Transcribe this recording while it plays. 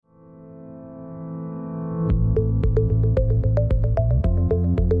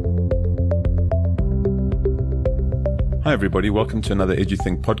Hi everybody, welcome to another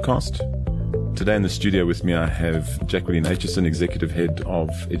EduThink podcast. Today in the studio with me I have Jacqueline Aitchison, Executive Head of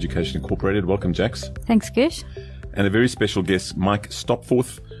Education Incorporated. Welcome, Jax. Thanks, Gish. And a very special guest, Mike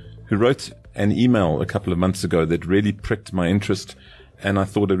Stopforth, who wrote an email a couple of months ago that really pricked my interest, and I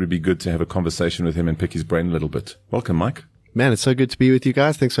thought it would be good to have a conversation with him and pick his brain a little bit. Welcome, Mike. Man, it's so good to be with you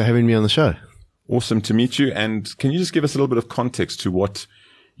guys. Thanks for having me on the show. Awesome to meet you. And can you just give us a little bit of context to what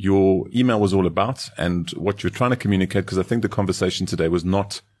your email was all about and what you're trying to communicate? Because I think the conversation today was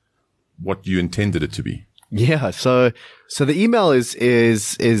not what you intended it to be. Yeah. So the email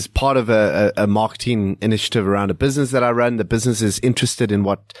is part of a marketing initiative around a business that I run. The business is interested in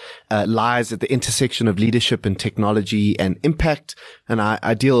what lies at the intersection of leadership and technology and impact. And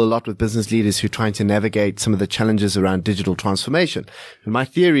I deal a lot with business leaders who are trying to navigate some of the challenges around digital transformation. And my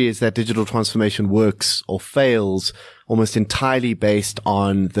theory is that digital transformation works or fails almost entirely based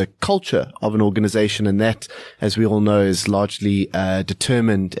on the culture of an organization. And that, as we all know, is largely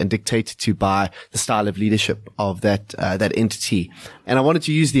determined and dictated to by the style of leadership of that entity. And I wanted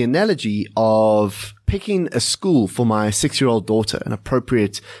to use the analogy of picking a school for my 6-year-old daughter, an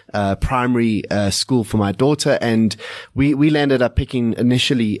appropriate primary school for my daughter. And we landed up picking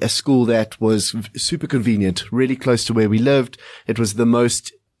initially a school that was super convenient, really close to where we lived. It was the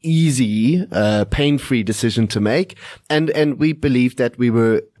most easy, pain-free decision to make. And we believed that we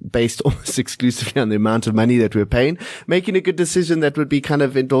were, based almost exclusively on the amount of money that we were paying, making a good decision that would be kind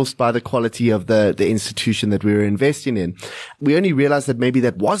of endorsed by the quality of the institution that we were investing in. We only realized that maybe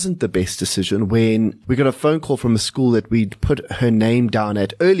that wasn't the best decision when we got a phone call from a school that we'd put her name down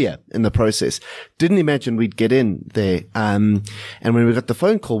at earlier in the process. Didn't imagine we'd get in there. And when we got the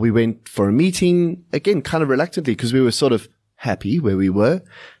phone call, we went for a meeting, again, kind of reluctantly, because we were sort of happy where we were,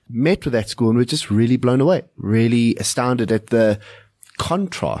 met with that school, and we're just really blown away, really astounded at the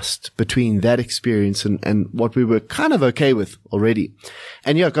contrast between that experience and what we were kind of okay with already.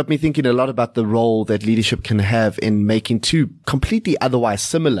 And yeah, it got me thinking a lot about the role that leadership can have in making two completely otherwise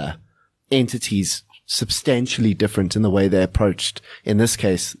similar entities substantially different in the way they're approached, in this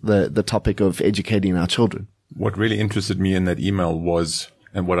case, the topic of educating our children. What really interested me in that email was,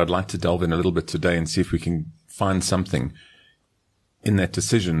 and what I'd like to delve in a little bit today and see if we can find something in that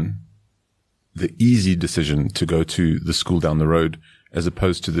decision, the easy decision to go to the school down the road, as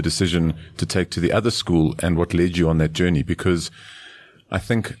opposed to the decision to take to the other school and what led you on that journey. Because I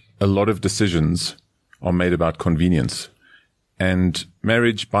think a lot of decisions are made about convenience, and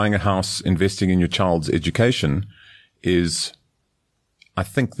marriage, buying a house, investing in your child's education is, I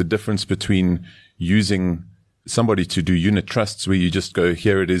think, the difference between using somebody to do unit trusts where you just go,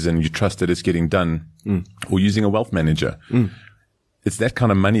 here it is, and you trust that it's getting done, or using a wealth manager. It's that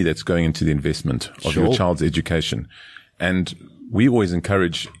kind of money that's going into the investment of your child's education. And we always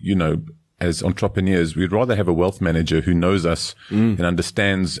encourage, as entrepreneurs, we'd rather have a wealth manager who knows us and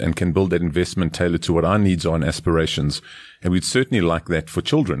understands and can build that investment tailored to what our needs are and aspirations. And we'd certainly like that for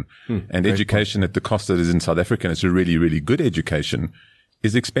children. And education at the cost that is in South Africa, and it's a really, really good education,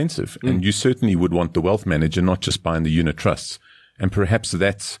 is expensive. And you certainly would want the wealth manager, not just buying the unit trusts. And perhaps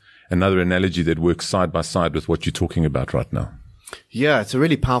that's another analogy that works side by side with what you're talking about right now. Yeah, it's a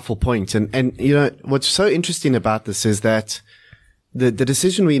really powerful point. And what's so interesting about this is that the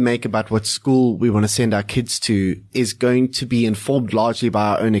decision we make about what school we want to send our kids to is going to be informed largely by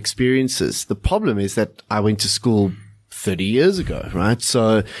our own experiences. The problem is that I went to school 30 years ago, right?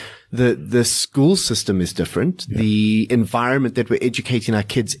 So the school system is different. Yeah. The environment that we're educating our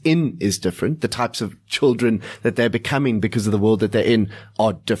kids in is different. The types of children that they're becoming because of the world that they're in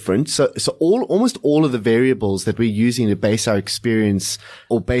are different. So almost all of the variables that we're using to base our experience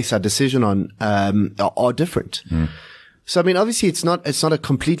or base our decision on, are different. So, I mean, obviously it's not a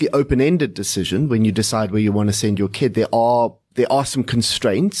completely open-ended decision when you decide where you want to send your kid. There are some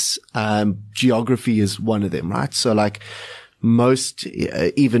constraints. Geography is one of them, right? So like most,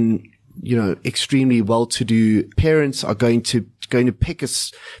 even, extremely well-to-do parents are going to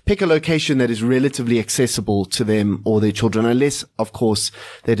pick a location that is relatively accessible to them or their children, unless, of course,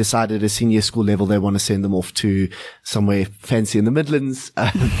 they decide at a senior school level they want to send them off to somewhere fancy in the Midlands.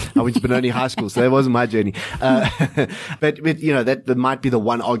 I went to Benoni High School, so that wasn't my journey. But that might be the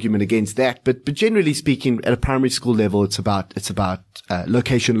one argument against that. But generally speaking, at a primary school level, it's about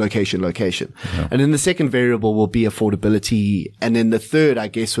location. Yeah. And then the second variable will be affordability, and then the third, I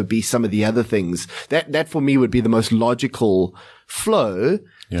guess, would be some of the other things. That for me would be the most logical flow,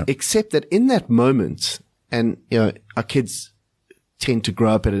 except that in that moment, and our kids tend to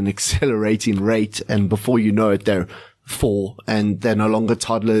grow up at an accelerating rate, and before you know it, they're 4 and they're no longer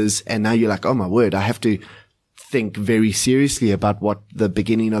toddlers, and now you're like, oh my word, I have to think very seriously about what the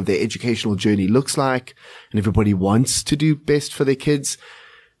beginning of their educational journey looks like. And everybody wants to do best for their kids.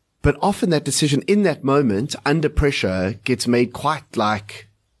 But often that decision in that moment under pressure gets made quite like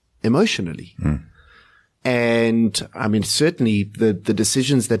emotionally. And I mean, certainly the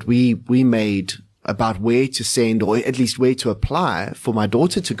decisions that we made about where to send, or at least where to apply for my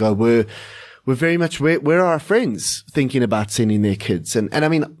daughter to go, were very much where are our friends thinking about sending their kids. And I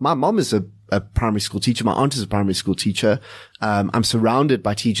mean, my mom is a primary school teacher. My aunt is a primary school teacher. I'm surrounded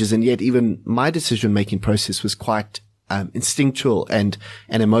by teachers, and yet even my decision making process was quite instinctual and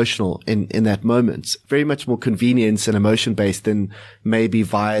emotional in that moment. Very much more convenience and emotion based than maybe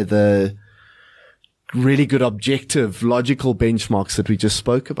via the really good objective logical benchmarks that we just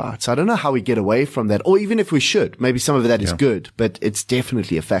spoke about. So I don't know how we get away from that, or even if we should. Maybe some of that is good, but it's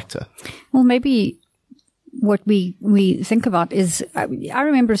definitely a factor. Well, maybe what we think about is, I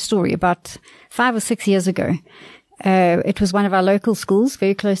remember a story about 5 or 6 years ago. It was one of our local schools,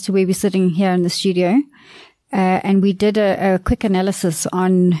 very close to where we're sitting here in the studio. And we did a quick analysis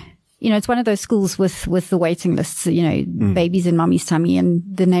on, it's one of those schools with the waiting lists, babies in mommy's tummy, and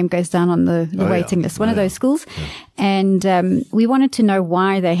the name goes down on the waiting list. One of those schools. Yeah. And we wanted to know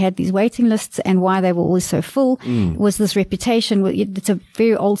why they had these waiting lists and why they were always so full. Was this reputation? It's a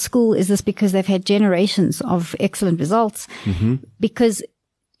very old school. Is this because they've had generations of excellent results? Because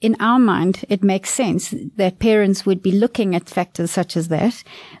in our mind, it makes sense that parents would be looking at factors such as that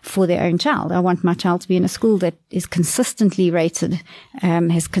for their own child. I want my child to be in a school that is consistently rated,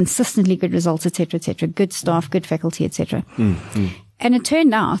 has consistently good results, et cetera, good staff, good faculty, et cetera. And it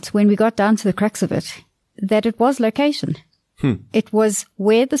turned out, when we got down to the crux of it, that it was location. It was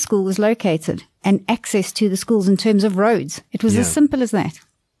where the school was located and access to the schools in terms of roads. It was as simple as that.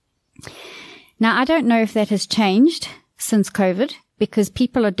 Now, I don't know if that has changed since COVID, because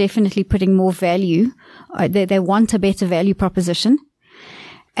people are definitely putting more value. They want a better value proposition.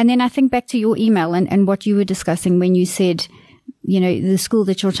 And then I think back to your email and what you were discussing when you said, the school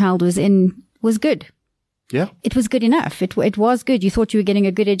that your child was in was good. Yeah. It was good enough. It was good. You thought you were getting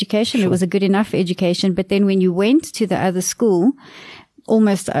a good education. Sure. It was a good enough education. But then when you went to the other school,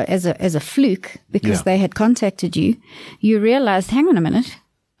 almost as a fluke, because they had contacted you, you realized, hang on a minute,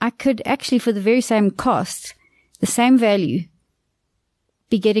 I could actually, for the very same cost, the same value,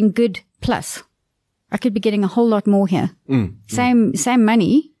 be getting good plus. I could be getting a whole lot more here. Same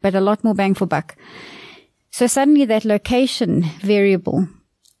money, but a lot more bang for buck. So suddenly that location variable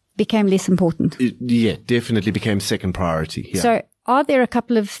became less important. Yeah, definitely became second priority. Yeah. So are there a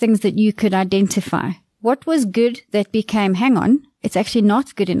couple of things that you could identify? What was good that became, hang on, it's actually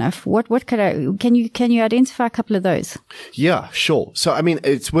not good enough? Can you identify a couple of those? Yeah, sure. So, I mean,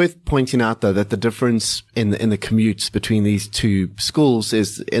 it's worth pointing out though that the difference in the commutes between these two schools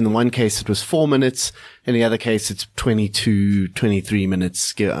is, in the one case it was 4 minutes, in the other case it's 22, 23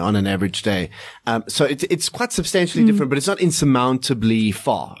 minutes on an average day. So it's quite substantially different, but it's not insurmountably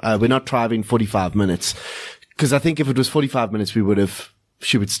far. We're not driving 45 minutes. Because I think if it was 45 minutes,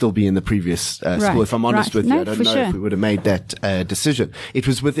 she would still be in the previous school. If I'm honest with you, I don't know if we would have made that decision. It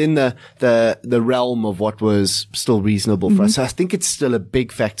was within the realm of what was still reasonable for us. So I think it's still a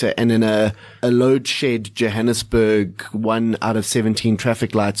big factor. And in a load shed Johannesburg 1 out of 17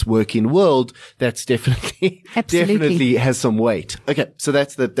 traffic lights working world, that's definitely has some weight. Okay, so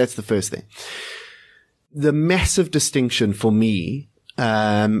that's the first thing. The massive distinction for me,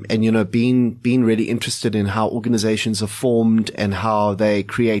 and being really interested in how organizations are formed and how they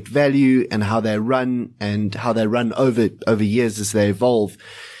create value and how they run over years as they evolve,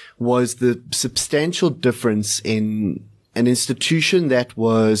 was the substantial difference in an institution that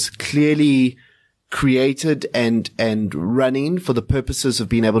was clearly created and running for the purposes of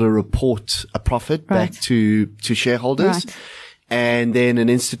being able to report a profit back to shareholders. Right. And then an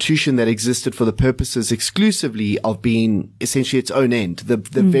institution that existed for the purposes exclusively of being essentially its own end, the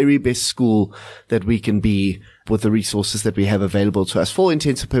very best school that we can be with the resources that we have available to us, for all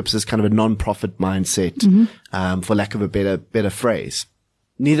intents and purposes, kind of a non-profit mindset, for lack of a better phrase.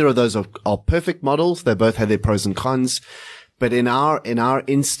 Neither of those are perfect models. They both have their pros and cons. But in our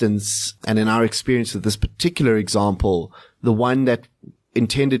instance and in our experience with this particular example, the one that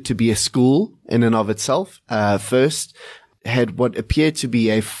intended to be a school in and of itself, first, had what appeared to be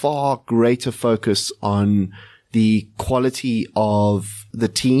a far greater focus on the quality of the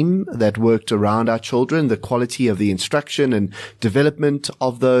team that worked around our children, the quality of the instruction and development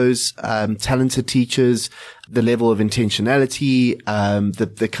of those talented teachers, the level of intentionality,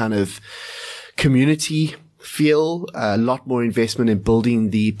 the kind of community feel, a lot more investment in building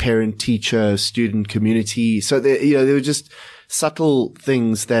the parent, teacher, student community. So there were just subtle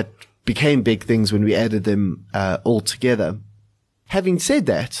things that became big things when we added them all together. Having said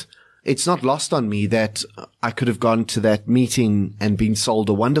that, it's not lost on me that I could have gone to that meeting and been sold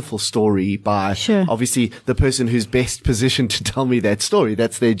a wonderful story by obviously the person who's best positioned to tell me that story.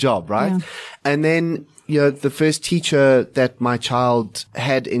 That's their job, right? Yeah. And then, the first teacher that my child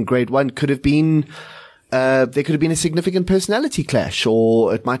had in grade 1 could have been, there could have been a significant personality clash,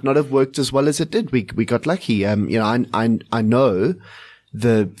 or it might not have worked as well as it did. We got lucky. I know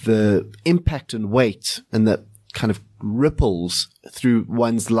the impact and weight and the kind of ripples through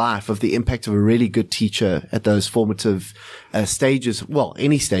one's life of the impact of a really good teacher at those formative stages. Well,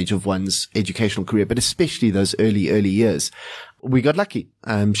 any stage of one's educational career, but especially those early years. We got lucky.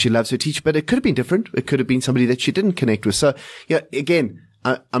 She loves her teacher, but it could have been different. It could have been somebody that she didn't connect with. So, again,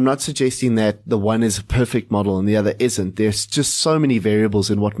 I'm not suggesting that the one is a perfect model and the other isn't. There's just so many variables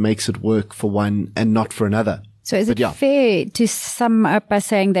in what makes it work for one and not for another. So is it fair to sum up by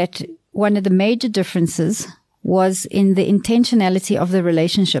saying that one of the major differences was in the intentionality of the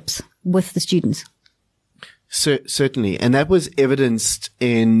relationships with the students? Certainly. And that was evidenced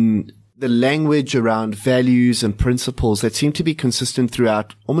in the language around values and principles that seemed to be consistent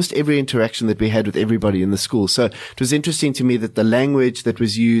throughout almost every interaction that we had with everybody in the school. So it was interesting to me that the language that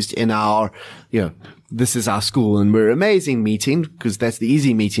was used in our, this is our school and we're amazing meeting, because that's the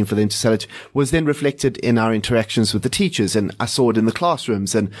easy meeting for them to sell it, was then reflected in our interactions with the teachers. And I saw it in the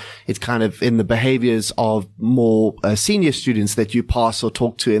classrooms, and it's kind of in the behaviors of more senior students that you pass or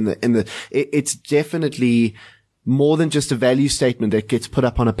talk to it's definitely more than just a value statement that gets put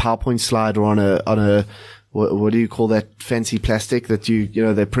up on a PowerPoint slide or on a what do you call that fancy plastic that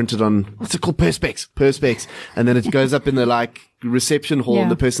they're printed on? What's it called? Perspex. And then it goes up in the reception hall, and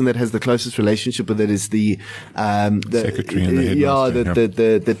the person that has the closest relationship with it is the secretary and the headmaster.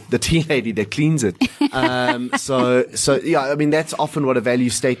 The tea lady that cleans it. I mean, that's often what a value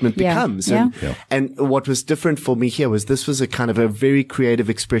statement becomes. And what was different for me here was this was a kind of a very creative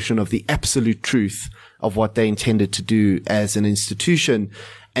expression of the absolute truth of what they intended to do as an institution.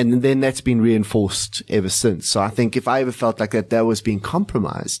 And then that's been reinforced ever since. So I think if I ever felt like that was being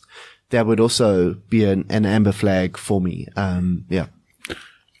compromised, that would also be an amber flag for me.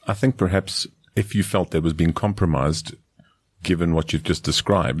 I think perhaps if you felt that was being compromised, given what you've just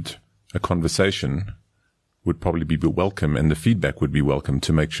described, a conversation would probably be welcome, and the feedback would be welcome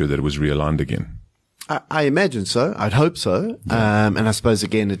to make sure that it was realigned again. I imagine so. I'd hope so. Yeah. And I suppose,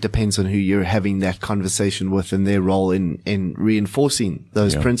 again, it depends on who you're having that conversation with and their role in reinforcing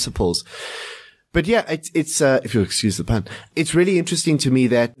those principles. But it's if you'll excuse the pun, it's really interesting to me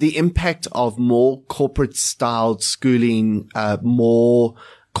that the impact of more corporate styled schooling, more,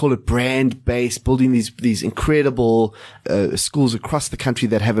 call it brand based, building these incredible schools across the country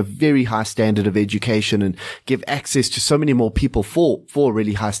that have a very high standard of education and give access to so many more people for a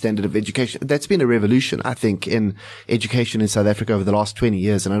really high standard of education. That's been a revolution, I think, in education in South Africa over the last 20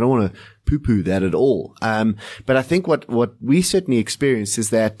 years. And I don't want to poo-poo that at all. But I think what we certainly experience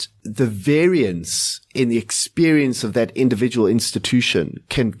is that the variance in the experience of that individual institution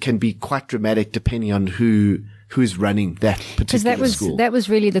can be quite dramatic depending on who's running that particular school. That was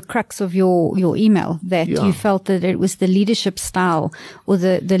really the crux of your email, that you felt that it was the leadership style or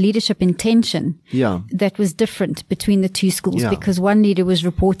the leadership intention that was different between the two schools, because one leader was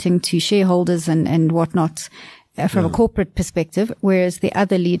reporting to shareholders and whatnot from a corporate perspective, whereas the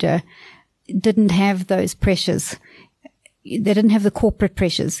other leader didn't have those pressures. They didn't have the corporate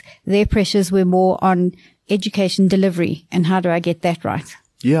pressures. Their pressures were more on education delivery and how do I get that right?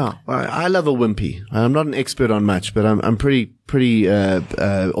 Yeah, I love a Wimpy. I'm not an expert on much, but I'm pretty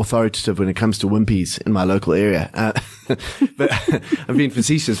authoritative when it comes to Wimpies in my local area. But I'm being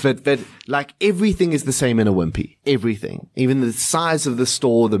facetious, but like everything is the same in a Wimpy. Everything. Even the size of the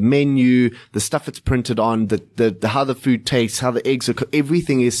store, the menu, the stuff it's printed on, the how the food tastes, how the eggs are cooked,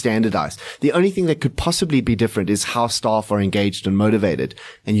 everything is standardized. The only thing that could possibly be different is how staff are engaged and motivated.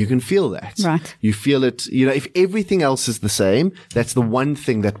 And you can feel that. Right. You feel it, if everything else is the same, that's the one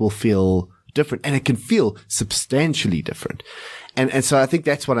thing that will feel different, and it can feel substantially different. And so I think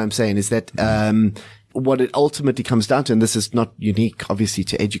that's what I'm saying is that, what it ultimately comes down to, and this is not unique obviously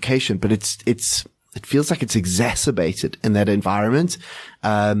to education, but it feels like it's exacerbated in that environment.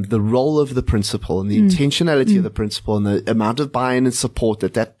 The role of the principal and the intentionality of the principal and the amount of buy-in and support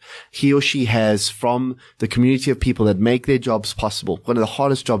that he or she has from the community of people that make their jobs possible. One of the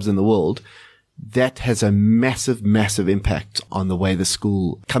hardest jobs in the world. That has a massive, massive impact on the way the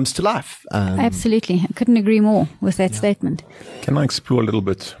school comes to life. Absolutely. I couldn't agree more with that statement. Can I explore a little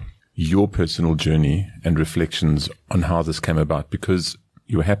bit your personal journey and reflections on how this came about? Because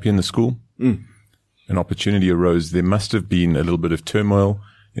you were happy in the school. An opportunity arose. There must have been a little bit of turmoil.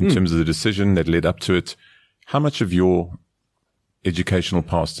 in terms of the decision that led up to it. How much of your educational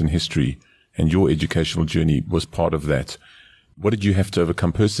past and history and your educational journey was part of that? What did you have to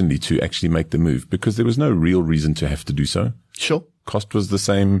overcome personally to actually make the move? Because there was no real reason to have to do so. Sure. Cost was the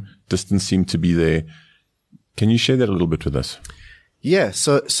same. Distance seemed to be there. Can you share that a little bit with us? Yeah.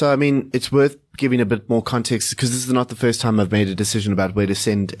 So I mean, it's worth giving a bit more context because this is not the first time I've made a decision about where to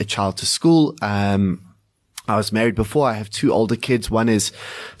send a child to school. I was married before. I have 2 older kids. One is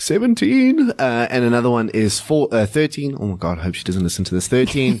 17, and another one is 13. Oh my God. I hope she doesn't listen to this.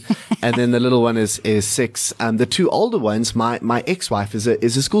 13. And then the little one is 6. And the 2 older ones, my ex-wife is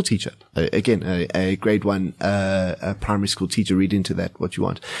a school teacher. Again, a grade 1, a primary school teacher. Read into that what you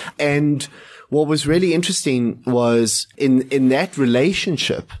want. And what was really interesting was in that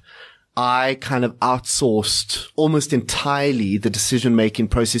relationship, I kind of outsourced almost entirely the decision-making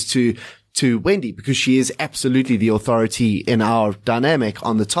process to Wendy, because she is absolutely the authority in our dynamic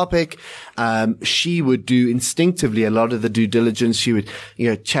on the topic. She would do instinctively a lot of the due diligence. She would,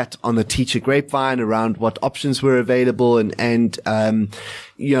 chat on the teacher grapevine around what options were available. And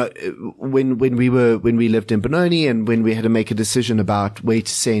when we lived in Benoni and when we had to make a decision about where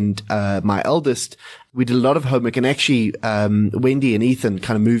to send, my eldest, we did a lot of homework, and actually, Wendy and Ethan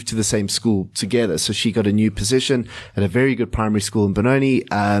kind of moved to the same school together. So she got a new position at a very good primary school in Benoni.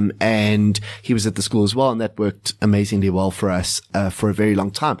 And he was at the school as well. And that worked amazingly well for us, for a very long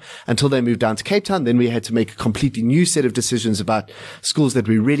time until they moved down to Cape Town. Then we had to make a completely new set of decisions about schools that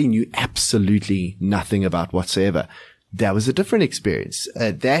we really knew absolutely nothing about whatsoever. That was a different experience.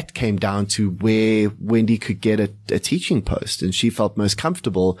 That came down to where Wendy could get a teaching post, and she felt most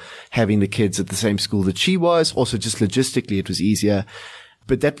comfortable having the kids at the same school that she was. Also, just logistically, it was easier.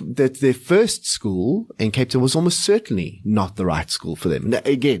 But that their first school in Cape Town was almost certainly not the right school for them. Now,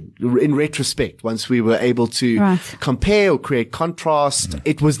 again, in retrospect, once we were able to compare or create contrast,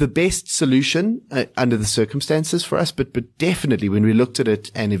 it was the best solution under the circumstances for us. But definitely when we looked at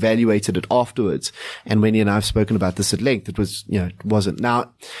it and evaluated it afterwards, and Wendy and I have spoken about this at length, it was, it wasn't.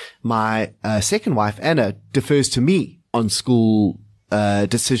 Now, my second wife, Anna, defers to me on school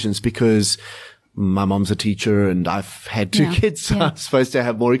decisions because my mom's a teacher and I've had 2 kids, so I'm supposed to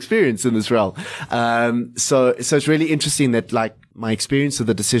have more experience in this realm. So it's really interesting that like my experience of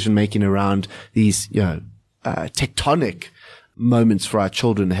the decision making around these, tectonic moments for our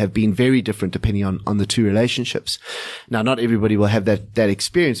children have been very different depending on the 2 relationships. Now, not everybody will have that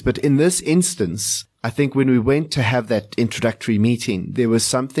experience, but in this instance, I think when we went to have that introductory meeting, there was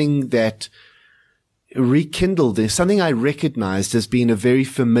something that rekindled. There's something I recognized as being a very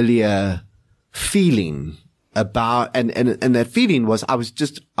familiar feeling about, and that feeling was I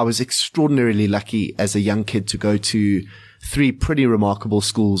was extraordinarily lucky as a young kid to go to 3 pretty remarkable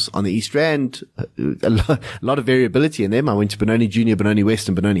schools on the East Rand, a lot of variability in them. I went to Benoni Junior, Benoni West,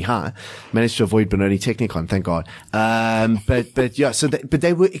 and Benoni High. Managed to avoid Benoni Technikon, thank God. But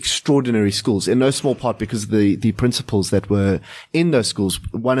they were extraordinary schools in no small part because of the principals that were in those schools.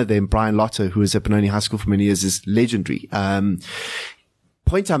 One of them, Brian Lotter, who was at Benoni High School for many years, is legendary.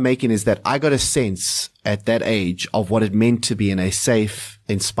 Point I'm making is that I got a sense at that age of what it meant to be in a safe,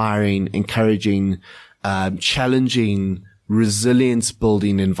 inspiring, encouraging, challenging, resilience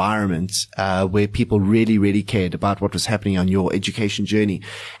building environment, where people really, really cared about what was happening on your education journey.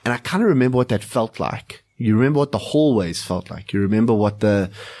 And I kind of remember what that felt like. You remember what the hallways felt like. You remember what the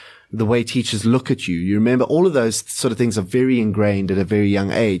way teachers look at you. You remember all of those sort of things are very ingrained at a very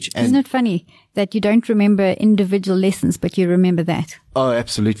young age. And isn't it funny that you don't remember individual lessons, but you remember that? Oh,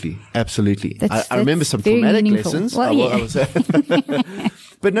 absolutely. Absolutely. I remember some traumatic lessons. Well,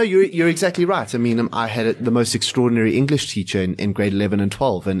 But no, you're exactly right. I mean, I had the most extraordinary English teacher in grade 11 and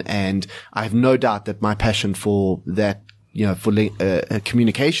 12. And I have no doubt that my passion for that, for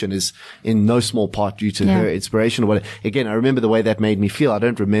communication is in no small part due to her inspiration or whatever. Again, I remember the way that made me feel. I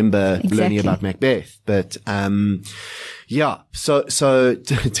don't remember learning about Macbeth, but, So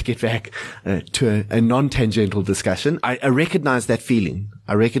to get back to a non-tangential discussion, I recognize that feeling.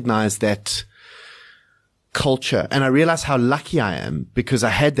 I recognize that culture, and I realize how lucky I am because I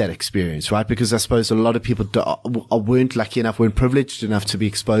had that experience, right? Because I suppose a lot of people weren't lucky enough, weren't privileged enough to be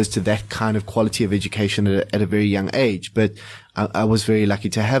exposed to that kind of quality of education at a very young age. But I was very lucky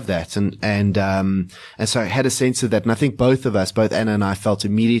to have that. And so I had a sense of that. And I think both Anna and I felt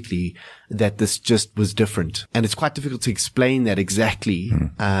immediately that this just was different. And it's quite difficult to explain that exactly,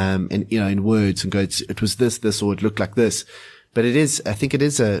 in words and go, it was this, or it looked like this. But I think it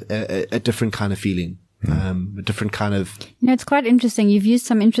is a different kind of feeling. A different kind of. It's quite interesting. You've used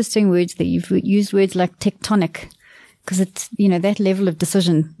some interesting words there. You've used words like tectonic, because it's, that level of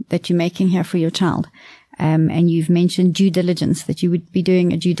decision that you're making here for your child. And you've mentioned due diligence, that you would be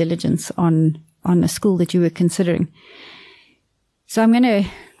doing a due diligence on a school that you were considering. So I'm going to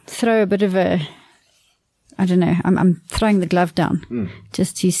throw a bit of I'm throwing the glove down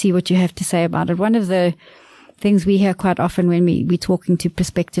just to see what you have to say about it. One of the things we hear quite often when we're talking to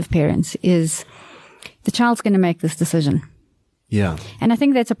prospective parents is the child's going to make this decision. Yeah. And I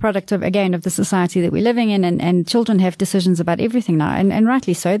think that's a product of the society that we're living in, and children have decisions about everything now, and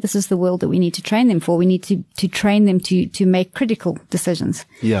rightly so. This is the world that we need to train them for. We need to train them to make critical decisions.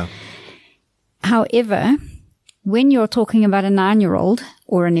 Yeah. However, when you're talking about a 9-year-old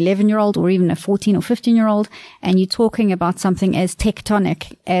or an 11-year-old or even a 14 or 15-year-old, and you're talking about something as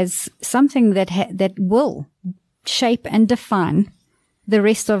tectonic as something that will shape and define the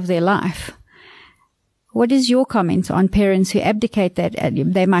rest of their life, what is your comment on parents who abdicate that?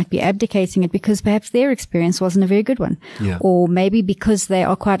 They might be abdicating it because perhaps their experience wasn't a very good one. Yeah. Or maybe because they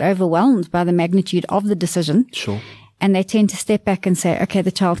are quite overwhelmed by the magnitude of the decision. Sure. And they tend to step back and say, okay,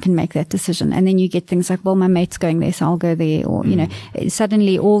 the child can make that decision. And then you get things like, well, my mate's going there, so I'll go there. Or,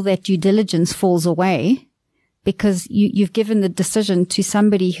 suddenly all that due diligence falls away because you've given the decision to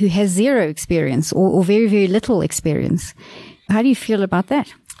somebody who has zero experience or very, very little experience. How do you feel about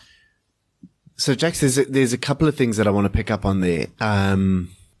that? So, Jax, there's a couple of things that I want to pick up on there.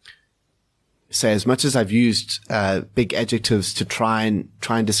 So as much as I've used big adjectives to try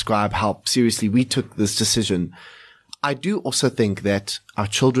and describe how seriously we took this decision, I do also think that our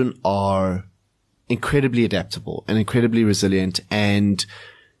children are incredibly adaptable and incredibly resilient, and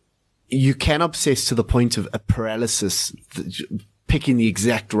you can obsess to the point of a paralysis, picking the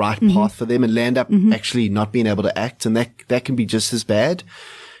exact right path for them and land up actually not being able to act, and that can be just as bad.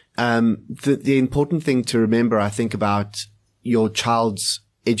 The important thing to remember, I think, about your child's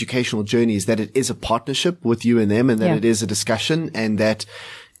educational journey is that it is a partnership with you and them, and that it is a discussion, and that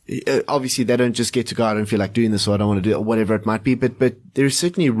obviously they don't just get to go out and feel like doing this, or I don't want to do it, or whatever it might be. But there's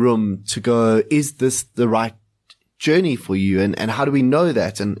certainly room to go, is this the right journey for you? And how do we know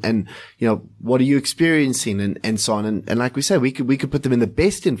that? And what are you experiencing? And so on. And like we said, we could put them in the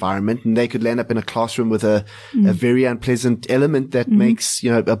best environment, and they could land up in a classroom with a very unpleasant element that makes,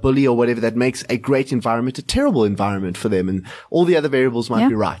 a bully or whatever, that makes a great environment a terrible environment for them. And all the other variables might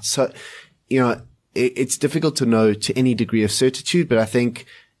be right. So, it's difficult to know to any degree of certitude, but I think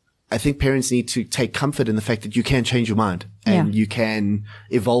parents need to take comfort in the fact that you can change your mind and you can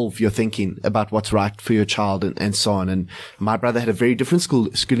evolve your thinking about what's right for your child and so on. And my brother had a very different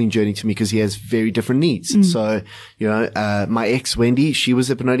schooling journey to me because he has very different needs. So, my ex, Wendy, she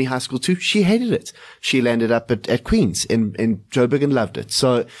was at Benoni High School too. She hated it. She landed up at Queen's in Joburg and loved it.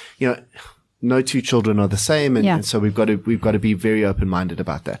 So, no two children are the same. And so we've got to be very open-minded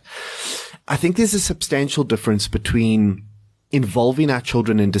about that. I think there's a substantial difference between involving our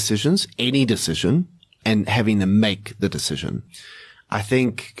children in decisions, any decision, and having them make the decision. I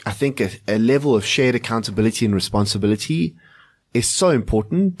think a level of shared accountability and responsibility is so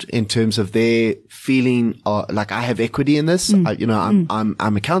important in terms of their feeling like I have equity in this.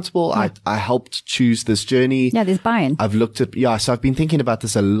 I'm accountable. I helped choose this journey. Yeah, there's buy-in. I've looked at, so I've been thinking about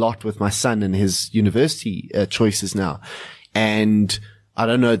this a lot with my son and his university choices now. And I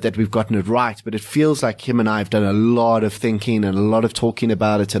don't know that we've gotten it right, but it feels like him and I have done a lot of thinking and a lot of talking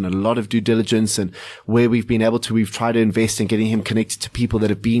about it and a lot of due diligence, and where we've been able to, we've tried to invest in getting him connected to people that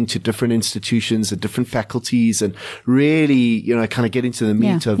have been to different institutions and different faculties, and really, kind of get into the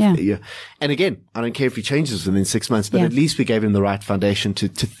meat of, and again, I don't care if he changes within 6 months, but at least we gave him the right foundation to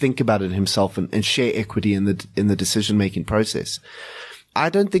think about it himself and share equity in the decision-making process. I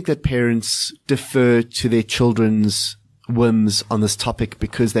don't think that parents defer to their children's whims on this topic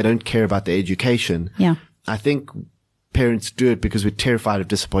because they don't care about their education. Yeah. I think parents do it because we're terrified of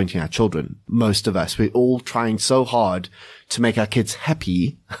disappointing our children. Most of us, we're all trying so hard to make our kids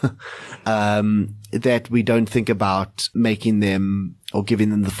happy, that we don't think about making them or giving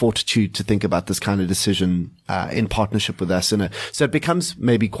them the fortitude to think about this kind of decision, in partnership with us. So it becomes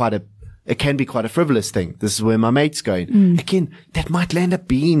maybe it can be quite a frivolous thing. This is where my mate's going. Again, that might land up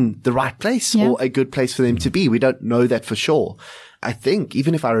being the right place or a good place for them to be. We don't know that for sure. I think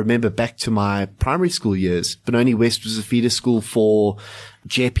even if I remember back to my primary school years, Benoni West was a feeder school for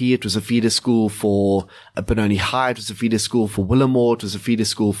Jeppe. It was a feeder school for Benoni High. It was a feeder school for Willamore. It was a feeder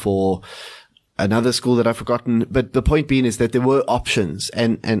school for another school that I've forgotten. But the point being is that there were options.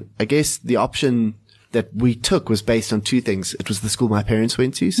 And I guess the option that we took was based on two things. It was the school my parents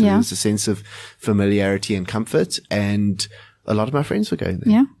went to, so there was a sense of familiarity and comfort, and a lot of my friends were going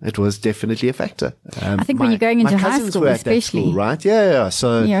there. Yeah. It was definitely a factor. I think when you're going into high school, especially, school, right? Yeah.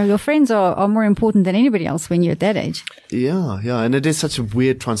 So, your friends are more important than anybody else when you're at that age. Yeah. And it is such a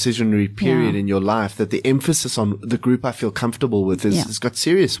weird transitionary period in your life that the emphasis on the group I feel comfortable with has got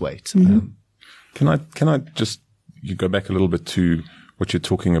serious weight. Mm-hmm. Can I just, you go back a little bit to what you're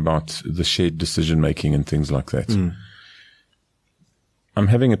talking about, the shared decision making and things like that. I'm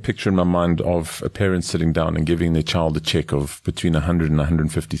having a picture in my mind of a parent sitting down and giving their child a check of between 100 and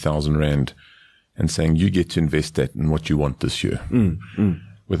 150,000 rand and saying, you get to invest that in what you want this year,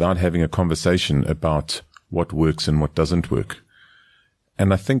 without having a conversation about what works and what doesn't work.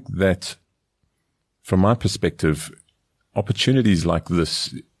 And I think that from my perspective, opportunities like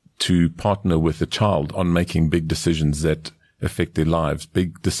this to partner with a child on making big decisions that affect their lives,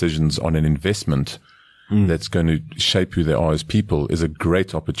 big decisions on an investment that's going to shape who they are as people, is a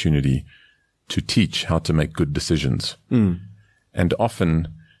great opportunity to teach how to make good decisions. And often,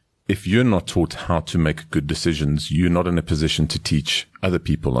 if you're not taught how to make good decisions, you're not in a position to teach other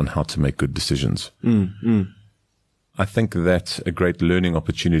people on how to make good decisions. I think that a great learning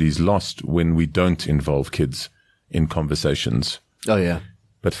opportunity is lost when we don't involve kids in conversations. Oh, yeah.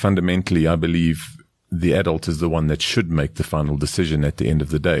 But fundamentally, I believe the adult is the one that should make the final decision at the end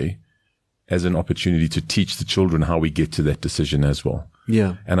of the day, as an opportunity to teach the children how we get to that decision as well.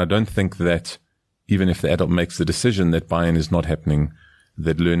 Yeah. And I don't think that even if the adult makes the decision that buy-in is not happening,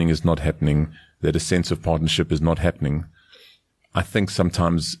 that learning is not happening, that a sense of partnership is not happening, I think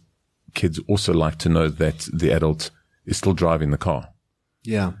sometimes kids also like to know that the adult is still driving the car.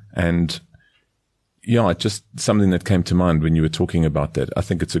 Yeah. And just something that came to mind when you were talking about that. I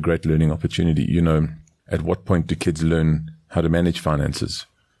think it's a great learning opportunity. At what point do kids learn how to manage finances?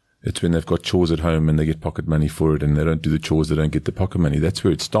 It's when they've got chores at home and they get pocket money for it, and they don't do the chores, they don't get the pocket money. That's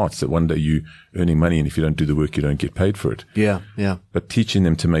where it starts, that one day you're earning money, and if you don't do the work, you don't get paid for it. Yeah. But teaching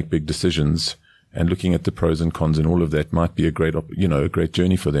them to make big decisions and looking at the pros and cons and all of that might be a great, a great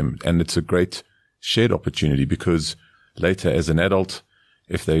journey for them. And it's a great shared opportunity, because later as an adult,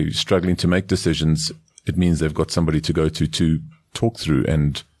 if they're struggling to make decisions, it means they've got somebody to go to talk through,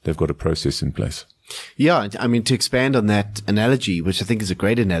 and they've got a process in place. Yeah, I mean, to expand on that analogy, which I think is a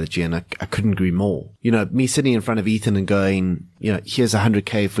great analogy, and I couldn't agree more. Me sitting in front of Ethan and going, here's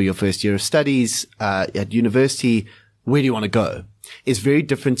 100K for your first year of studies at university. Where do you want to go? It's very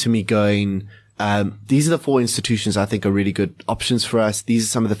different to me going, these are the 4 institutions I think are really good options for us. These are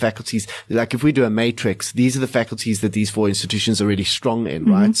some of the faculties. Like if we do a matrix, these are the faculties that these 4 institutions are really strong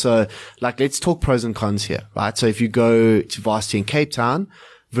in, right? So let's talk pros and cons here, right? So if you go to Varsity in Cape Town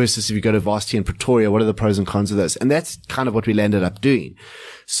versus if you go to Varsity in Pretoria, what are the pros and cons of those? And that's kind of what we landed up doing.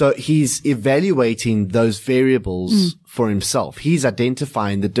 So he's evaluating those variables for himself. He's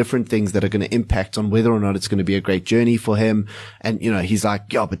identifying the different things that are going to impact on whether or not it's going to be a great journey for him. And, he's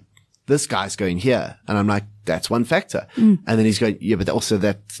like, yeah, but this guy's going here. And I'm like, that's one factor. And then he's going, yeah, but also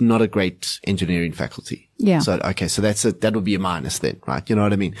that's not a great engineering faculty. Yeah. So, okay. So that would be a minus then, right? You know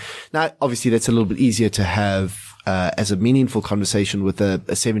what I mean? Now, obviously that's a little bit easier to have, as a meaningful conversation with a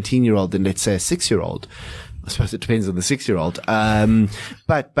 17-year-old than let's say a 6-year-old. I suppose it depends on the 6-year-old.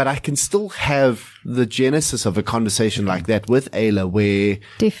 But I can still have the genesis of a conversation like that with Ayla where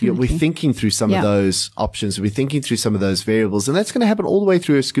we're thinking through some of those options. We're thinking through some of those variables, and that's going to happen all the way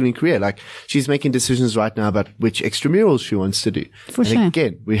through her schooling career. Like she's making decisions right now about which extramurals she wants to do. For sure.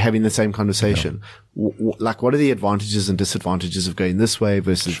 Again, we're having the same conversation. Like what are the advantages and disadvantages of going this way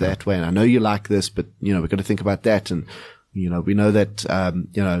versus that way? And I know you like this, but we've got to think about that. And we know that,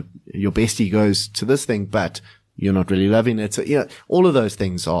 your bestie goes to this thing, but you're not really loving it. So, all of those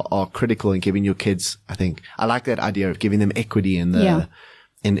things are critical in giving your kids, I think. I like that idea of giving them equity in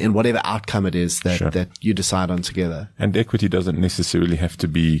in whatever outcome it is that you decide on together. And equity doesn't necessarily have to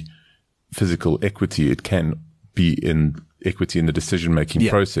be physical equity. It can be in equity in the decision-making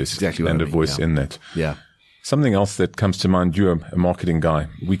process, exactly, and a voice in that. Yeah. Something else that comes to mind, you're a marketing guy.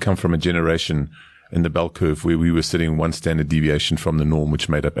 We come from a generation in the bell curve where we were sitting one standard deviation from the norm, which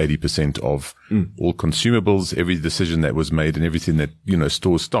made up 80% of all consumables, every decision that was made and everything that,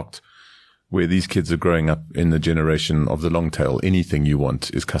 stores stocked. Where these kids are growing up in the generation of the long tail, anything you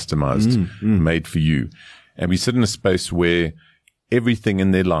want is customized, made for you. And we sit in a space where everything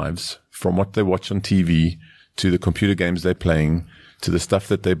in their lives, from what they watch on TV to the computer games they're playing to the stuff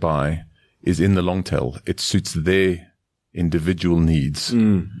that they buy, is in the long tail. It suits their individual needs.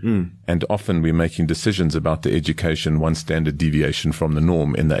 And often we're making decisions about the education one standard deviation from the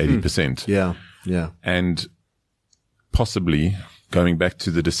norm in the 80%. Yeah. And possibly going back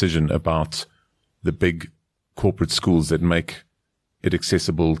to the decision about the big corporate schools that make it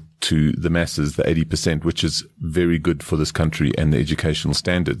accessible to the masses, the 80%, which is very good for this country and the educational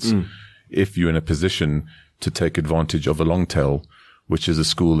standards. If you're in a position to take advantage of a long tail, which is a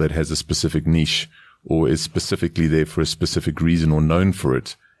school that has a specific niche or is specifically there for a specific reason or known for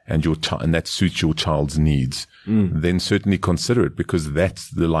it, and and that suits your child's needs, then certainly consider it, because that's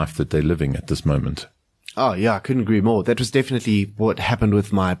the life that they're living at this moment. Oh, yeah, I couldn't agree more. That was definitely what happened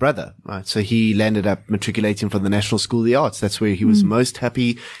with my brother, right? So he landed up matriculating from the National School of the Arts. That's where he was most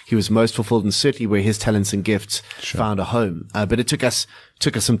happy. He was most fulfilled, and certainly where his talents and gifts found a home. But it took us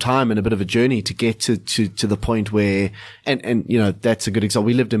some time and a bit of a journey to get to the point where, and, you know, that's a good example.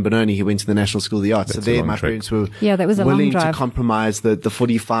 We lived in Benoni. He went to the National School of the Arts. That's so there, my parents were that was a willing long to drive. compromise the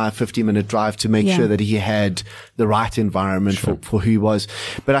 45, 50-minute drive to make sure that he had the right environment for who he was.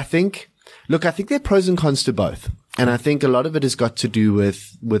 But I think there are pros and cons to both. And I think a lot of it has got to do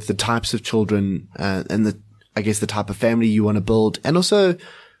with the types of children, and the type of family you want to build. And also,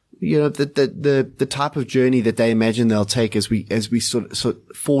 you know, the type of journey that they imagine they'll take as we sort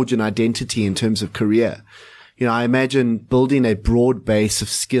of forge an identity in terms of career. You know, I imagine building a broad base of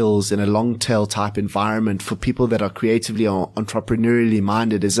skills in a long tail type environment for people that are creatively or entrepreneurially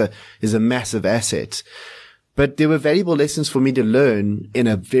minded is a massive asset. But there were valuable lessons for me to learn in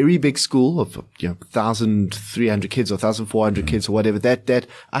a very big school of, you know, 1,300 kids or 1,400 kids or whatever, that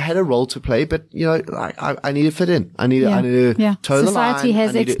I had a role to play, but, you know, I need to fit in. I need to toe the line. Society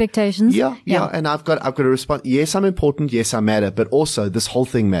has expectations. Yeah. And I've got to respond. Yes, I'm important. Yes, I matter, but also this whole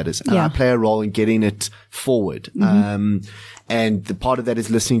thing matters. And I play a role in getting it forward. And the part of that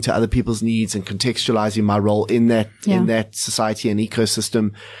is listening to other people's needs and contextualizing my role in that society and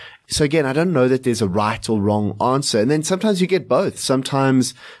ecosystem. So again, I don't know that there's a right or wrong answer. And then sometimes you get both.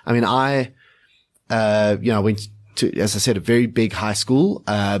 Sometimes, I mean, I went to, as I said, a very big high school.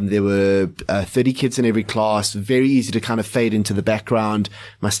 There were 30 kids in every class, very easy to kind of fade into the background.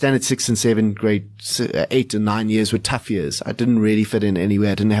 My standard 6 and 7, grade 8 and 9 years were tough years. I didn't really fit in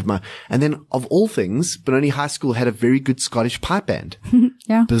anywhere. I didn't have and then of all things, Benoni High School had a very good Scottish pipe band.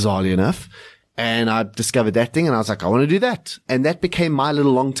 Bizarrely enough. And I discovered that thing and I was like, I want to do that. And that became my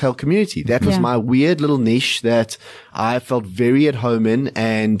little long tail community. That was my weird little niche that I felt very at home in.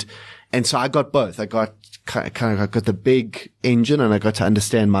 And so I got both. I got I got the big engine and I got to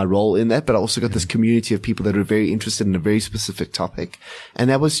understand my role in that, but I also got this community of people that were very interested in a very specific topic. And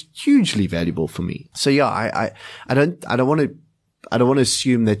that was hugely valuable for me. So I don't want to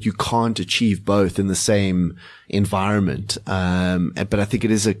assume that you can't achieve both in the same environment. But I think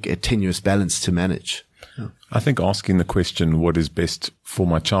it is a tenuous balance to manage. I think asking the question, what is best for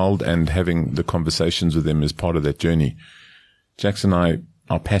my child, and having the conversations with them is part of that journey. Jackson and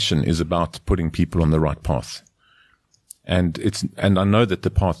I, our passion is about putting people on the right path. And I know that the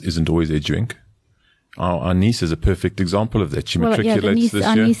path isn't always EduInc. Our niece is a perfect example of that. She matriculates this year.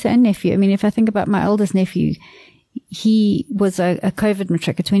 Our niece and nephew. I mean, if I think about my oldest nephew, he was a COVID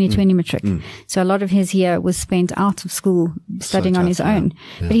matric, a 2020 matric. So a lot of his year was spent out of school studying on his own.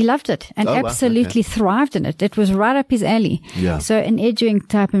 Yeah. But he loved it and absolutely thrived in it. It was right up his alley. Yeah. So an EduInc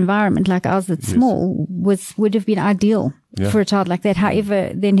type environment like ours that's small would have been ideal for a child like that.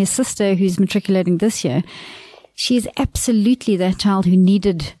 However, then his sister, who's matriculating this year, she's absolutely that child who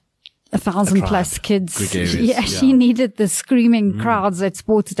needed 1,000+ kids. She needed the screaming crowds at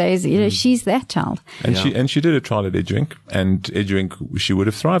sports days. You know, she's that child. And she did a trial at EduInc, and EduInc, she would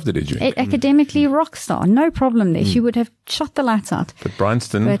have thrived at EduInc. Academically rock star, no problem there. She would have shot the lights out. But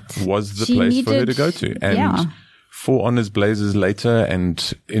Bryanston was the place for her to go to. And 4 honors blazers later,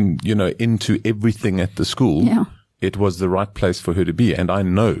 and into everything at the school, it was the right place for her to be. And I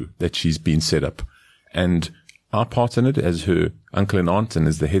know that she's been set up. And our part in it, as her uncle and aunt and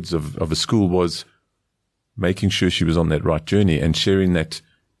as the heads of a school, was making sure she was on that right journey and sharing that,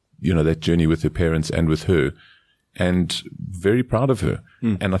 that journey with her parents and with her, and very proud of her.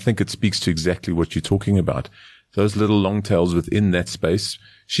 And I think it speaks to exactly what you're talking about. Those little long tails within that space.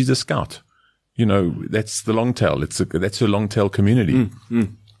 She's a scout. That's the long tail. That's her long tail community.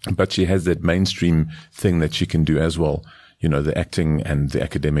 But she has that mainstream thing that she can do as well. The acting and the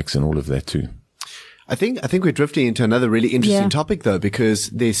academics and all of that too. I think we're drifting into another really interesting topic though, because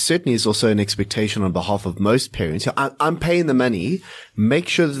there certainly is also an expectation on behalf of most parents. I'm paying the money. Make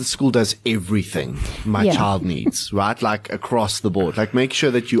sure that the school does everything my child needs, right? Like across the board. Like make sure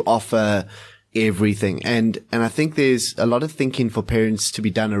that you offer everything. And I think there's a lot of thinking for parents to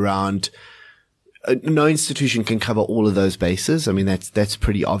be done around. No institution can cover all of those bases. I mean, that's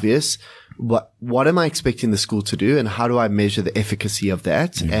pretty obvious. what am I expecting the school to do, and how do I measure the efficacy of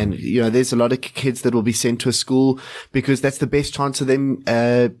that? And, there's a lot of kids that will be sent to a school because that's the best chance of them,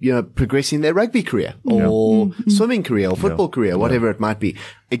 progressing their rugby career or swimming career or football career, whatever it might be.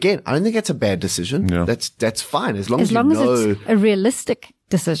 Again, I don't think that's a bad decision. Yeah. That's fine. As long as it's a realistic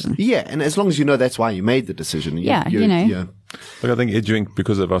decision. Yeah. And as long as you know that's why you made the decision. Yeah. Look, I think EduInc,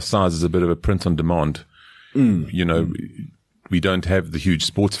 because of our size, is a bit of a print on demand. We don't have the huge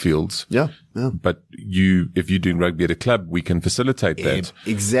sports fields. Yeah. But if you're doing rugby at a club, we can facilitate that.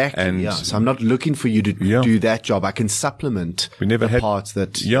 Exactly. And so I'm not looking for you to do that job. I can supplement parts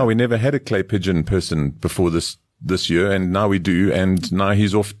that. Yeah, we never had a clay pigeon person before this year, and now we do, and now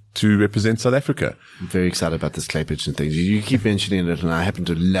he's off to represent South Africa. I'm very excited about this clay pigeon thing. You keep mentioning it, and I happen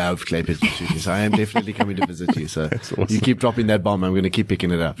to love clay pigeon shooting, so I am definitely coming to visit you. So awesome. You keep dropping that bomb, I'm going to keep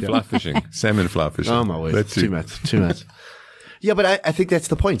picking it up. Fly fishing, salmon fly fishing. Oh my word, that's too much. Yeah, but I think that's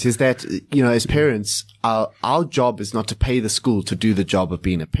the point, is that, as parents, our job is not to pay the school to do the job of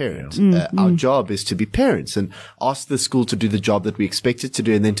being a parent. Our job is to be parents and ask the school to do the job that we expect it to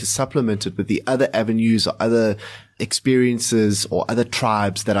do, and then to supplement it with the other avenues or other experiences or other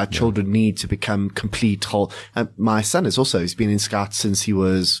tribes that our children need to become complete whole. My son he's been in Scouts since he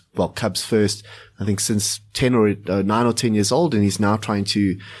was, Cubs first, I think since 9 or 10 years old, and he's now trying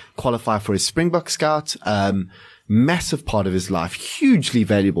to qualify for his Springbok Scout. Massive part of his life, hugely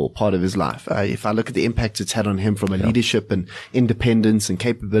valuable part of his life. If I look at the impact it's had on him from a leadership and independence and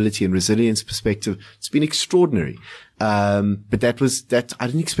capability and resilience perspective, it's been extraordinary. But I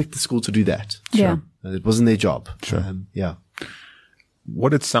didn't expect the school to do that. Yeah. It wasn't their job. Sure.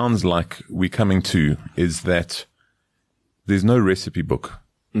 What it sounds like we're coming to is that there's no recipe book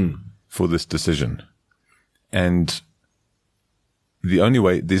for this decision. And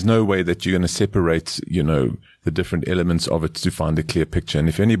there's no way that you're going to separate, the different elements of it to find a clear picture. And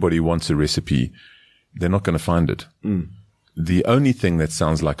if anybody wants a recipe, they're not going to find it. The only thing that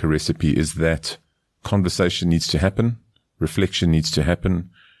sounds like a recipe is that conversation needs to happen, reflection needs to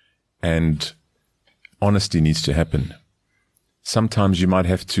happen, and honesty needs to happen. Sometimes you might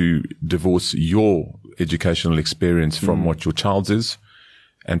have to divorce your educational experience from what your child's is,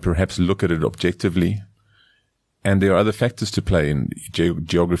 and perhaps look at it objectively. And there are other factors to play in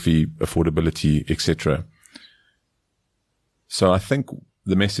geography, affordability, etc. So I think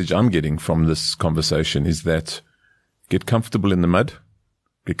the message I'm getting from this conversation is that get comfortable in the mud,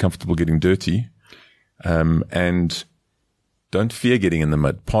 get comfortable getting dirty, and don't fear getting in the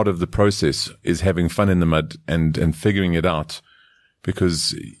mud. Part of the process is having fun in the mud and figuring it out,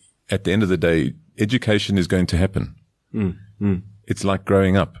 because at the end of the day, education is going to happen. It's like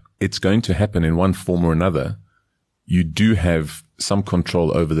growing up. It's going to happen in one form or another. You do have some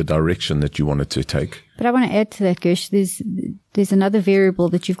control over the direction that you want it to take. But I want to add to that, Gersh. There's another variable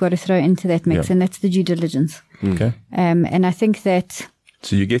that you've got to throw into that mix, and that's the due diligence. Okay. And I think that.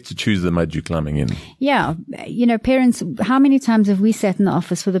 So you get to choose the mud you're climbing in. Yeah. Parents, how many times have we sat in the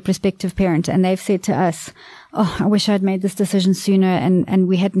office with a prospective parent and they've said to us, oh, I wish I'd made this decision sooner and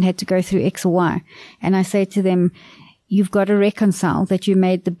we hadn't had to go through X or Y. And I say to them, you've got to reconcile that you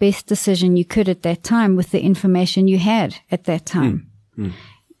made the best decision you could at that time with the information you had at that time.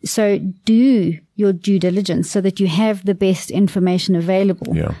 So do your due diligence so that you have the best information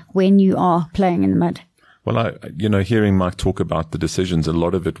available when you are playing in the mud. Well, hearing Mike talk about the decisions, a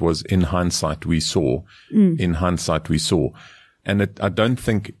lot of it was in hindsight we saw. In hindsight we saw. And I don't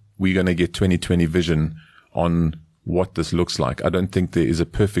think we're going to get 20/20 vision on what this looks like. I don't think there is a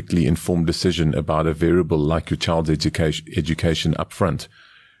perfectly informed decision about a variable like your child's education up front.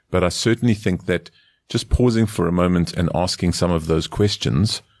 But I certainly think that just pausing for a moment and asking some of those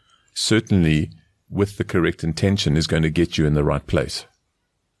questions, certainly with the correct intention, is going to get you in the right place.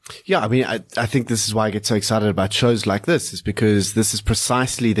 Yeah, I mean, I think this is why I get so excited about shows like this, is because this is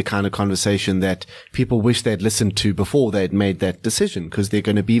precisely the kind of conversation that people wish they'd listened to before they'd made that decision, because they're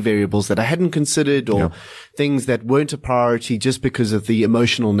going to be variables that I hadn't considered, or things that weren't a priority just because of the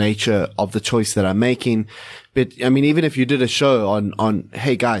emotional nature of the choice that I'm making. But I mean, even if you did a show on,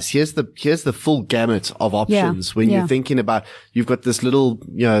 hey guys, here's the full gamut of options. When you're thinking about, you've got this little,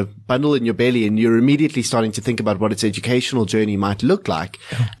 bundle in your belly and you're immediately starting to think about what its educational journey might look like.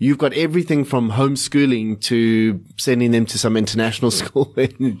 You've got everything from homeschooling to sending them to some international school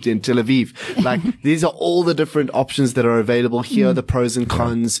in Tel Aviv. Like, these are all the different options that are available. Here are the pros and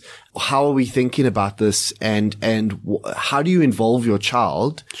cons. How are we thinking about this? And how do you involve your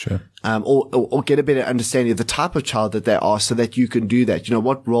child? Sure. Or get a better understanding of the type of child that they are, so that you can do that.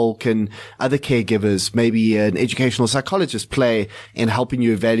 What role can other caregivers, maybe an educational psychologist, play in helping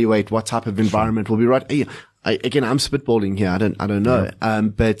you evaluate what type of environment will be right? I'm spitballing here. I don't know. Yeah.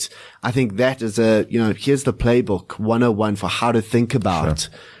 But I think that is here's the playbook 101 for how to think about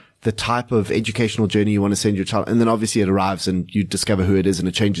the type of educational journey you want to send your child. And then obviously it arrives and you discover who it is and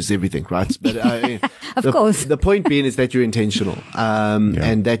it changes everything, right? But of course. The point being is that you're intentional,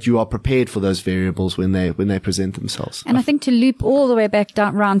 and that you are prepared for those variables when they present themselves. And I think to loop all the way back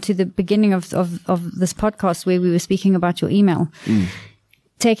down around to the beginning of this podcast where we were speaking about your email,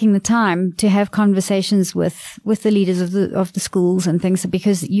 taking the time to have conversations with the leaders of the schools and things,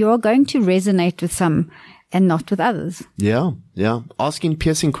 because you're going to resonate with some and not with others. Yeah. Asking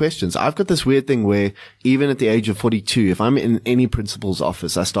piercing questions. I've got this weird thing where even at the age of 42, if I'm in any principal's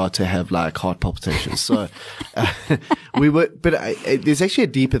office, I start to have like heart palpitations. So, there's actually a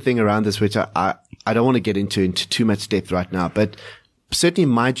deeper thing around this, which I don't want to get into too much depth right now, but certainly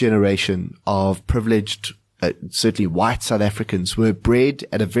my generation of privileged, certainly white South Africans were bred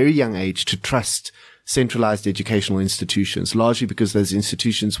at a very young age to trust centralized educational institutions, largely because those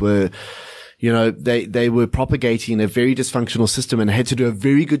institutions were, they were propagating a very dysfunctional system and had to do a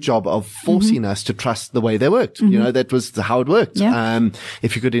very good job of forcing us to trust the way they worked. That was how it worked. Yeah.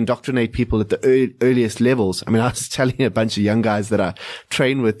 If you could indoctrinate people at the earliest levels. I mean, I was telling a bunch of young guys that I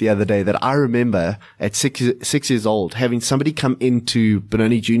trained with the other day that I remember at 6 years old having somebody come into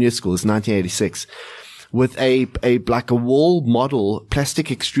Benoni Junior School, it's 1986, with a wall model, plastic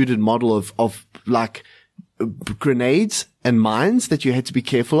extruded model of like grenades and mines that you had to be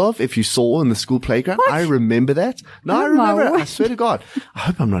careful of if you saw in the school playground. What? I remember that. No, I Oh, remember it. my I swear to God. I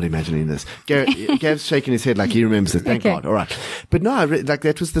hope I'm not imagining this. Gav's shaking his head like he remembers it. Thank Okay. God. All right. But no,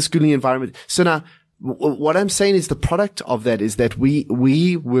 that was the schooling environment. So now, what I'm saying is the product of that is that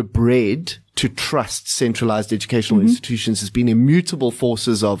we were bred to trust centralized educational institutions as being immutable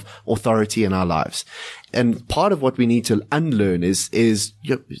forces of authority in our lives. And part of what we need to unlearn is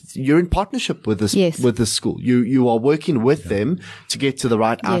you're in partnership with this, with the school. You are working with them to get to the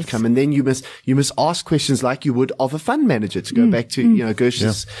right outcome. And then you must ask questions like you would of a fund manager, to go back to,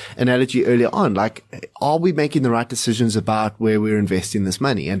 Gersh's analogy earlier on. Like, are we making the right decisions about where we're investing this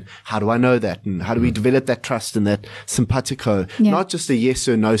money? And how do I know that? And how do we develop that trust and that simpatico? Yeah. Not just a yes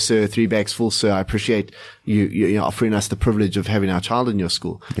sir, no sir, 3 bags full sir. I appreciate you offering us the privilege of having our child in your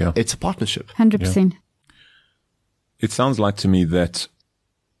school. Yeah. It's a partnership. 100%. It sounds like to me that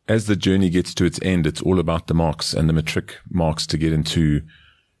as the journey gets to its end, it's all about the marks and the matric marks to get into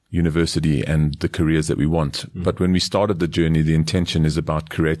university and the careers that we want. But when we started the journey, the intention is about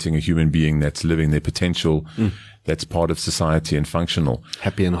creating a human being that's living their potential, that's part of society and functional.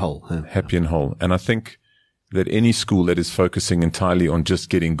 Happy and whole. Yeah. Happy and whole. And I think that any school that is focusing entirely on just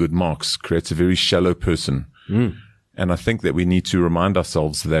getting good marks creates a very shallow person. And I think that we need to remind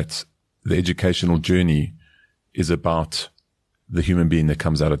ourselves that the educational journey is about the human being that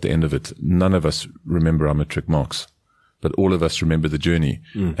comes out at the end of it. None of us remember our matric marks, but all of us remember the journey.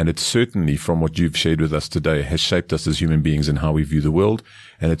 And it certainly, from what you've shared with us today, has shaped us as human beings and how we view the world.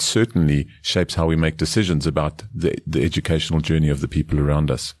 And it certainly shapes how we make decisions about the educational journey of the people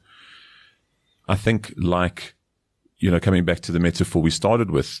around us. I think, like, coming back to the metaphor we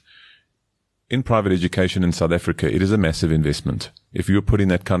started with, in private education in South Africa, it is a massive investment. If you're putting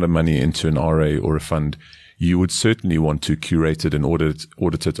that kind of money into an RA or a fund, you would certainly want to curate it and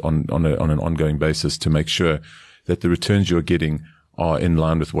audit it on an ongoing basis to make sure that the returns you're getting are in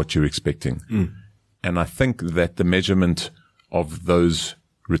line with what you're expecting. And I think that the measurement of those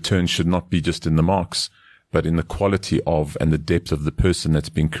returns should not be just in the marks, but in the quality of and the depth of the person that's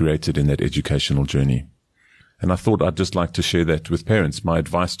being created in that educational journey. And I thought I'd just like to share that with parents. My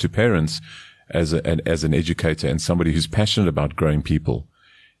advice to parents as an educator and somebody who's passionate about growing people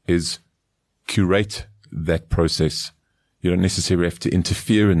is curate that process. You don't necessarily have to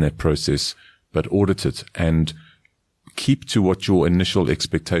interfere in that process, but audit it and keep to what your initial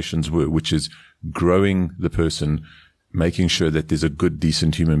expectations were, which is growing the person, making sure that there's a good,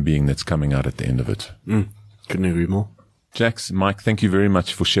 decent human being that's coming out at the end of it. Couldn't agree more. Jax, Mike, thank you very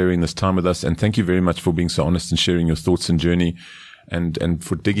much for sharing this time with us, and thank you very much for being so honest and sharing your thoughts and journey and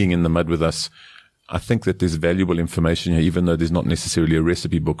for digging in the mud with us. I think that there's valuable information here, even though there's not necessarily a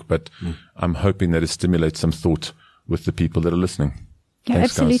recipe book, but I'm hoping that it stimulates some thought with the people that are listening. Yeah,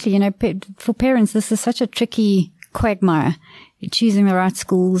 Thanks, absolutely. guys. For parents, this is such a tricky quagmire. You're choosing the right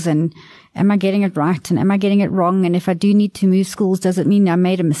schools, and am I getting it right, and am I getting it wrong? And if I do need to move schools, does it mean I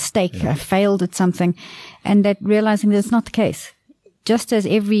made a mistake? I failed at something? And that realizing that it's not the case. Just as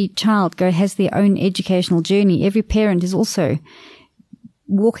every child has their own educational journey, every parent is also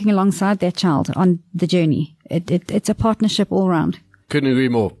walking alongside their child on the journey. It's a partnership all around. Couldn't agree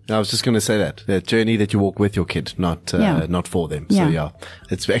more. I was just going to say that journey that you walk with your kid, not for them. So yeah,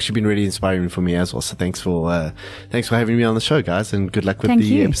 it's actually been really inspiring for me as well. So thanks for having me on the show, guys, and good luck with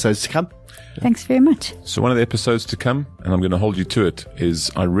the episodes to come. Thanks very much. So one of the episodes to come, and I'm going to hold you to it, is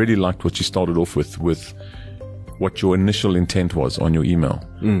I really liked what you started off with what your initial intent was on your email.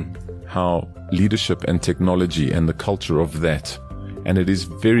 How leadership and technology and the culture of that, and it is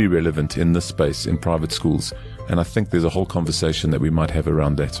very relevant in this space in private schools. And I think there's a whole conversation that we might have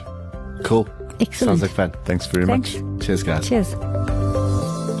around that. Cool. Excellent. Sounds like fun. Thanks very much. Cheers, guys. Cheers.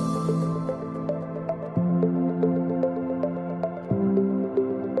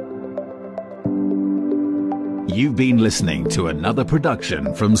 You've been listening to another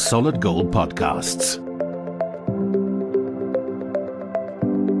production from Solid Gold Podcasts.